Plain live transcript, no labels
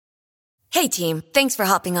Hey team, thanks for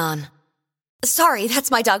hopping on. Sorry, that's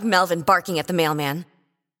my dog Melvin barking at the mailman.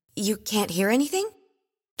 You can't hear anything?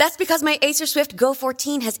 That's because my Acer Swift Go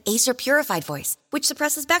 14 has Acer Purified Voice, which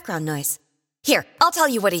suppresses background noise. Here, I'll tell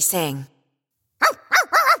you what he's saying.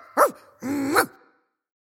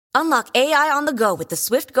 Unlock AI on the go with the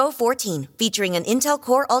Swift Go 14, featuring an Intel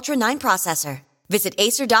Core Ultra 9 processor. Visit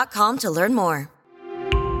Acer.com to learn more.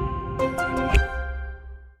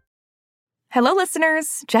 Hello,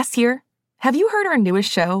 listeners. Jess here. Have you heard our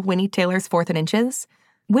newest show, Winnie Taylor's 4th and Inches?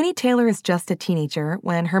 Winnie Taylor is just a teenager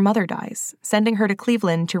when her mother dies, sending her to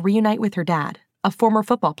Cleveland to reunite with her dad, a former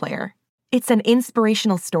football player. It's an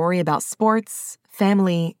inspirational story about sports,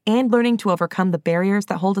 family, and learning to overcome the barriers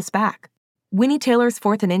that hold us back. Winnie Taylor's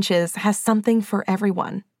 4th and Inches has something for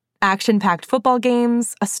everyone. Action-packed football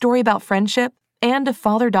games, a story about friendship, and a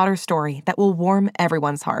father-daughter story that will warm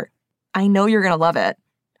everyone's heart. I know you're going to love it.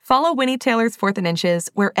 Follow Winnie Taylor's 4th and Inches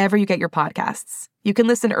wherever you get your podcasts. You can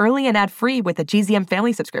listen early and ad-free with a GZM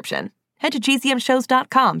family subscription. Head to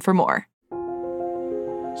gzmshows.com for more.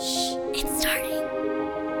 Shh, it's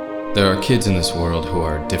starting. There are kids in this world who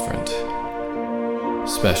are different.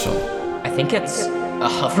 Special. I think it's a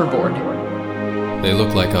hoverboard. They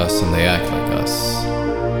look like us and they act like us.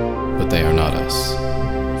 But they are not us.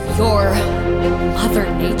 You're Mother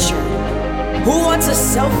Nature. Who wants a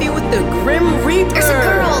selfie with the Grim Reaper? There's a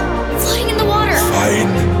girl floating in the water. Find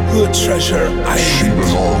the treasure She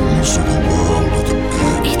belongs to the world of the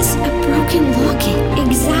dead. It's a broken locket,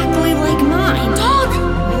 exactly like mine. Dog,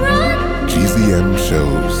 run! GZM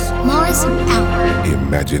shows Mars out.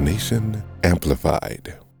 Imagination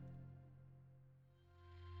Amplified.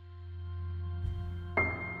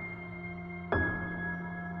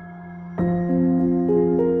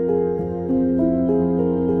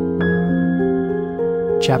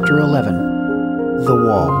 Chapter 11. The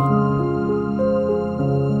Wall.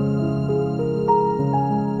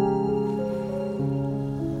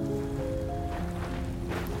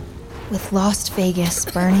 With Las Vegas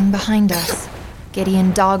burning behind us,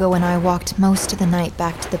 Gideon, Doggo, and I walked most of the night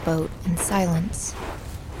back to the boat in silence.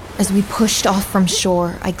 As we pushed off from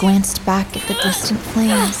shore, I glanced back at the distant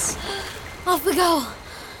flames. Off we go.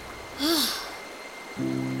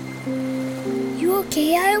 You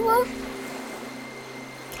okay, Iowa?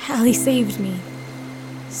 Callie saved me.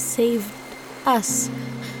 Saved us.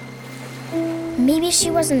 Maybe she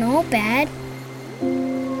wasn't all bad.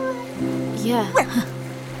 Yeah.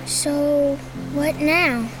 So, what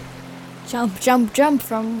now? Jump, jump, jump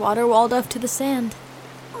from water Waldorf to the sand.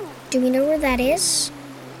 Do we know where that is?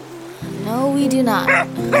 No, we do not.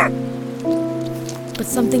 But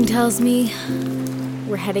something tells me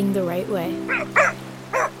we're heading the right way.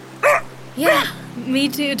 Yeah, me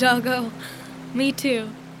too, Doggo. Me too.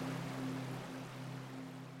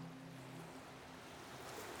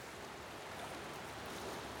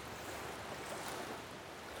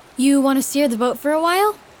 You want to steer the boat for a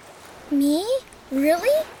while? Me?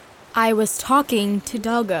 Really? I was talking to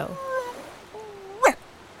Doggo.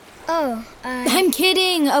 Oh, I'm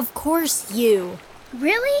kidding, of course you.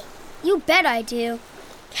 Really? You bet I do.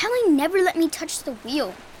 Callie never let me touch the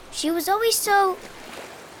wheel. She was always so...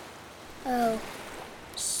 Oh,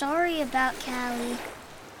 sorry about Callie.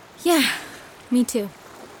 Yeah, me too.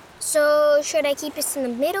 So, should I keep us in the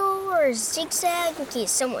middle or zigzag in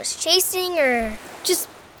case someone's chasing or... Just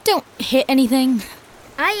don't hit anything.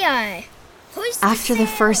 Aye, aye. After the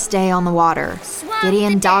first day on the water,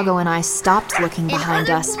 Gideon, Doggo, and I stopped looking behind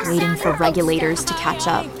us, waiting for regulators to catch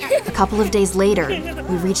up. A couple of days later,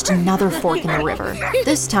 we reached another fork in the river.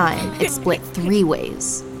 This time, it split 3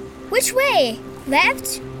 ways. Which way?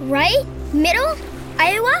 Left? Right? Middle?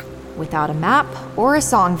 Iowa? Without a map or a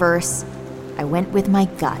song verse, I went with my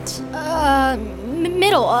gut.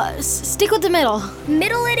 Middle. Stick with the middle.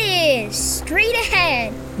 Middle it is. Straight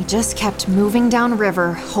ahead. We just kept moving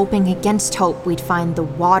downriver, hoping against hope we'd find the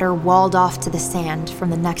water walled off to the sand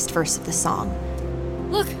from the next verse of the song.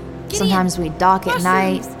 Look, sometimes we'd dock at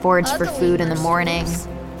night, forage for food in the morning.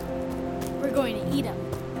 We're going to eat them.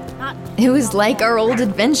 It was like our old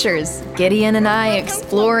adventures. Gideon and I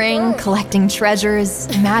exploring, collecting treasures,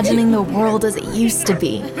 imagining the world as it used to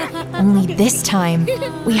be. Only this time,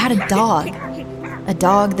 we had a dog. A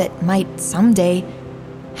dog that might someday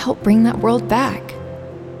help bring that world back.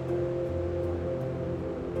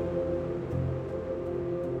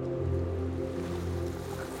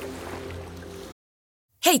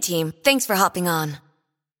 Hey team, thanks for hopping on.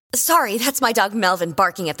 Sorry, that's my dog Melvin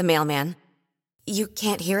barking at the mailman. You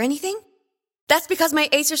can't hear anything? That's because my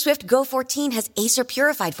Acer Swift Go 14 has Acer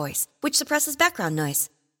Purified Voice, which suppresses background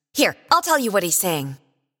noise. Here, I'll tell you what he's saying.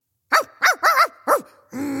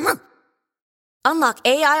 Unlock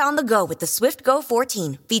AI on the go with the Swift Go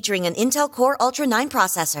 14, featuring an Intel Core Ultra 9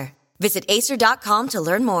 processor. Visit Acer.com to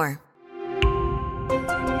learn more.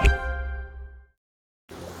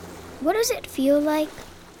 What does it feel like?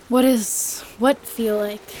 What feel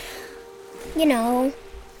like? You know,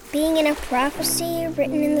 being in a prophecy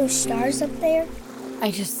written in those stars up there. I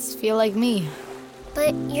just feel like me.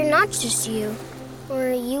 But you're not just you.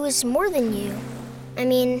 Or you is more than you. I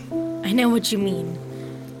mean... I know what you mean.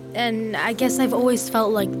 And I guess I've always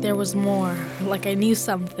felt like there was more. Like I knew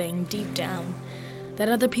something deep down that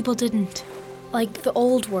other people didn't. Like the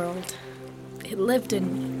old world. It lived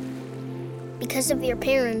in me. Because of your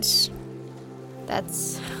parents.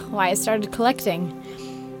 That's why I started collecting.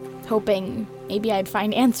 Hoping maybe I'd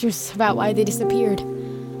find answers about why they disappeared.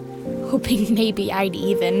 Hoping maybe I'd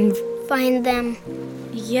even... find them.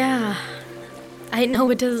 Yeah. I know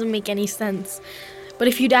it doesn't make any sense. But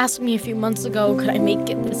if you'd asked me a few months ago, could I make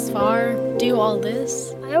it this far, do all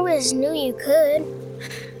this? I always knew you could.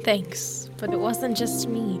 Thanks, but it wasn't just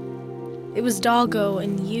me. It was Doggo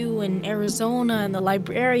and you and Arizona and the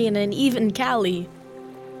librarian and even Callie.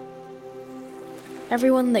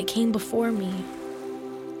 Everyone that came before me.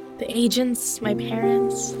 The agents, my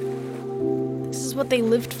parents. This is what they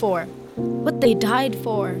lived for, what they died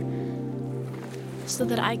for. So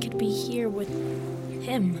that I could be here with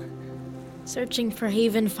him. Searching for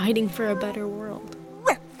Haven, fighting for a better world.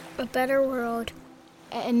 A better world.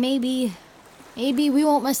 And maybe we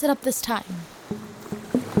won't mess it up this time.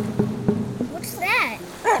 What's that?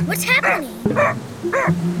 What's happening?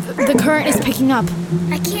 The current is picking up.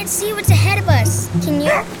 I can't see what's ahead of us. Can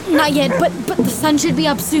you? Not yet, but the sun should be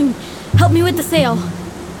up soon. Help me with the sail.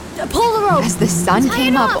 Pull the rope. As the sun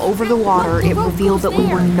came up over the water, it revealed that we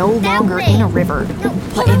were no longer in a river,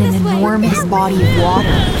 but in an enormous body of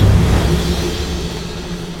water.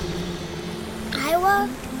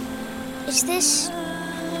 Is this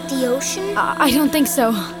the ocean? I don't think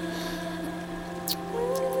so.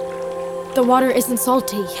 The water isn't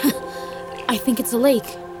salty. I think it's a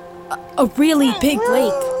lake. A really big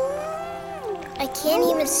lake. I can't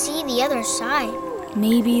even see the other side.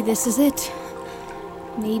 Maybe this is it.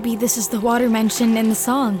 Maybe this is the water mentioned in the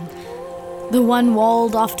song. The one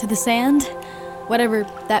walled off to the sand. Whatever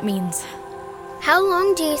that means. How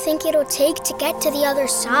long do you think it'll take to get to the other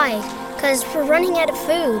side? 'Cause we're running out of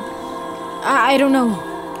food. I don't know,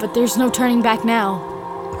 but there's no turning back now.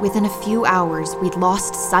 Within a few hours, we'd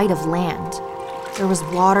lost sight of land. There was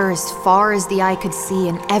water as far as the eye could see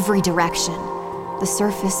in every direction. The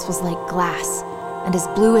surface was like glass, and as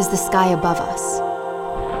blue as the sky above us.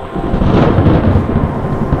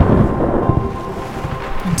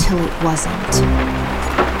 Until it wasn't.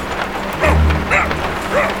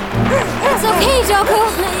 It's okay, Doggo.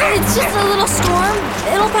 It's just a little storm.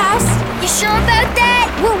 It'll pass. You sure about that?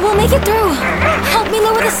 We'll make it through. Help me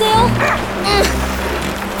lower the sail.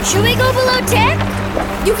 Should we go below deck?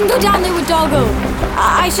 You can go down there with Doggo.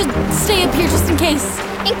 I should stay up here just in case.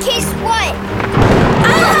 In case what?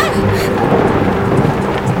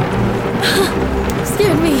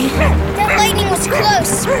 Scared me. That lightning was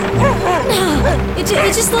close.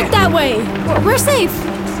 It just looked that way. We're safe.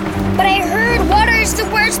 But I heard water is the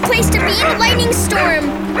worst place to be in a lightning storm.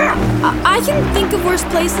 I can think of worse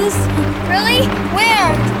places. Really?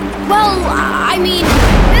 Where? Well, I mean...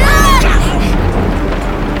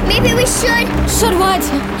 Maybe we should. Should what?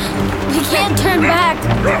 We can't turn back.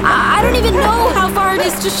 I don't even know how far it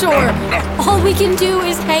is to shore. All we can do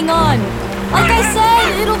is hang on. Like I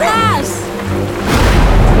said, it'll pass.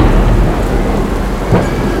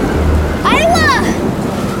 Isla!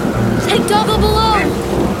 Take Doggo below.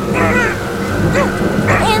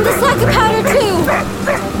 And the sack of powder too.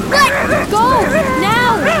 What? Go,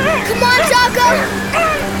 now. Come on, Doggo.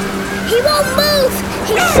 He won't move.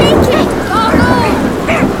 He's shaking. Doggo.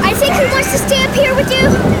 I think he wants to stay up here with you.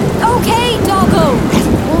 Okay, Doggo.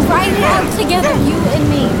 We'll ride it out together, you and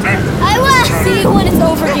me. Isla! See you when it's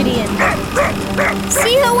over, Gideon.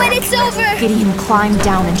 See you when it's over. Gideon climbed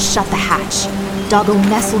down and shut the hatch. Doggo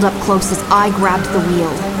nestled up close as I grabbed the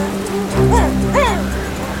wheel.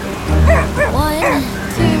 1,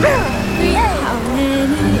 2, 3. How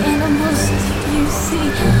many animals do you see?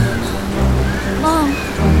 Mom,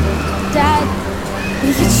 Dad, we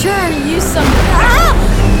could sure use some. Ah!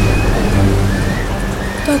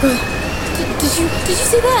 Doggo, did you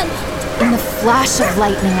see that? In the flash of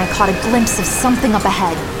lightning, I caught a glimpse of something up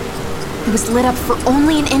ahead. It was lit up for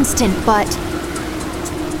only an instant, but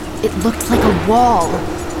it looked like a wall.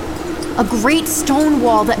 A great stone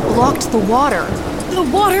wall that blocked the water. The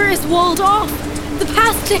water is walled off. The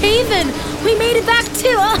path to Haven. We made it back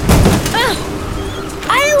to...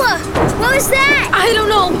 Iowa! What was that? I don't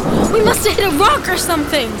know. We must have hit a rock or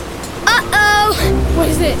something. Uh-oh! What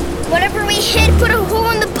is it? Whatever we hit put a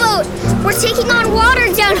hole in the boat. We're taking on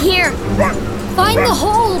water down here. Find the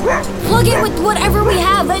hole, plug it with whatever we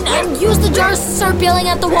have, and use the jars to start bailing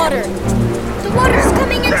out the water. The water's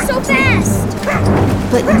coming in so fast.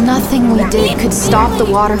 But nothing we did could stop the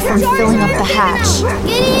water from filling up the hatch.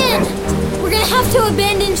 Get in! We're gonna have to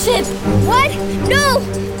abandon ship. What? No!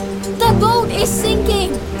 The boat is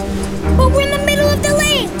sinking. But we're in the middle of the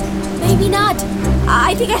lake. Maybe not.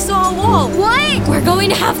 I think I saw a wall. What? We're going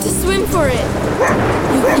to have to swim for it.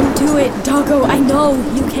 You can do it, Doggo. I know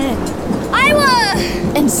you can. Iowa!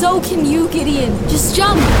 And so can you, Gideon. Just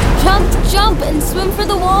jump, and swim for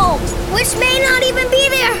the wall. Which may not even be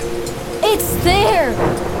there. It's there.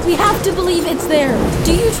 We have to believe it's there.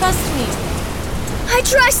 Do you trust me? I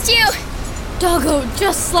trust you. Doggo,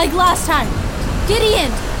 just like last time.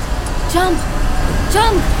 Gideon, jump.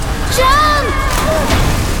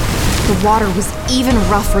 The water was even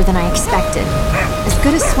rougher than I expected. As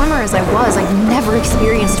good a swimmer as I was, I'd never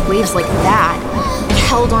experienced waves like that. I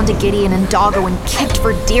held onto Gideon and Doggo and kicked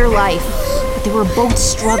for dear life, but they were both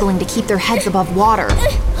struggling to keep their heads above water.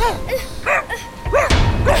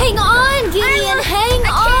 Hang on, Gideon, hang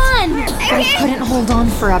on! But I couldn't hold on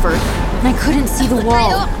forever, and I couldn't see the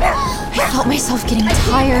wall. I felt myself getting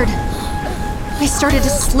tired. I started to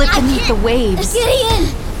slip beneath the waves. Gideon!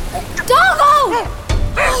 Doggo!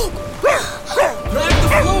 Grab the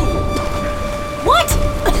float! What?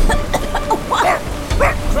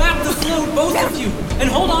 Grab the float, both of you, and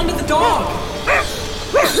hold on to the dog!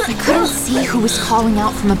 I couldn't see who was calling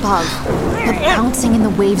out from above, but bouncing in the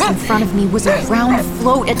waves in front of me was a round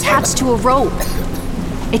float attached to a rope.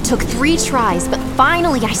 It took 3 tries, but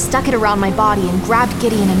finally I stuck it around my body and grabbed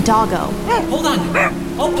Gideon and Doggo. Hold on,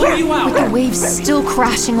 I'll pull you out. With the waves still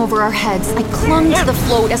crashing over our heads, I clung to the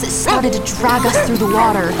float as it started to drag us through the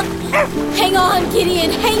water. Hang on, Gideon,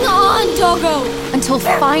 hang on, Doggo! Until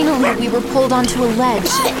finally we were pulled onto a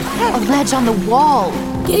ledge on the wall.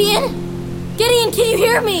 Gideon, can you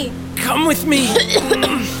hear me? Come with me.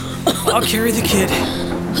 I'll carry the kid.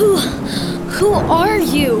 Who are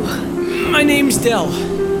you? My name's Del,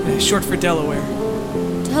 short for Delaware.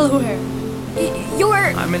 Delaware.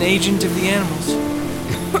 I'm an agent of the animals.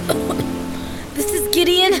 This is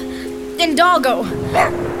Gideon and Doggo.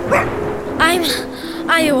 I'm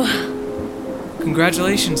Iowa.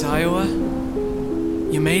 Congratulations, Iowa.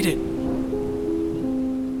 You made it.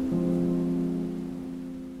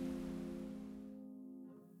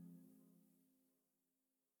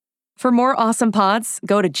 For more awesome pods,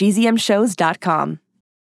 go to gzmshows.com.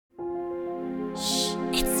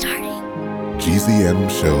 It's starting. GZM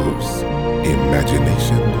Shows.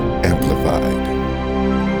 Imagination Amplified.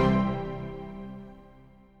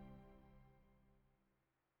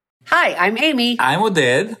 Hi, I'm Amy. I'm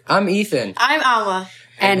Oded. I'm Ethan. I'm Alma.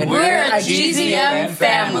 And we're a GZM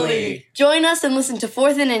family. Join us and listen to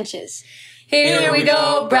 4th and Inches. Here we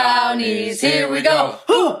go, brownies, here we go.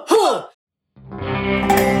 Hoo, hoo.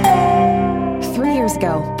 3 years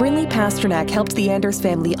ago, Brinley Pasternak helped the Anders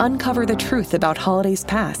family uncover the truth about holidays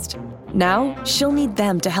past. Now, she'll need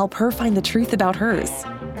them to help her find the truth about hers.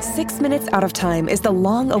 6 Minutes Out of Time is the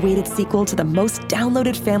long-awaited sequel to the most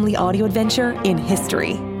downloaded family audio adventure in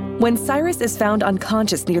history. When Cyrus is found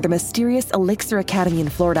unconscious near the mysterious Elixir Academy in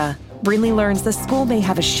Florida, Brinley learns the school may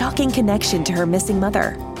have a shocking connection to her missing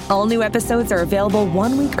mother. All new episodes are available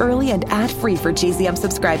 1 week early and ad-free for GZM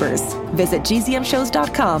subscribers. Visit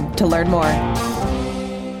gzmshows.com to learn more.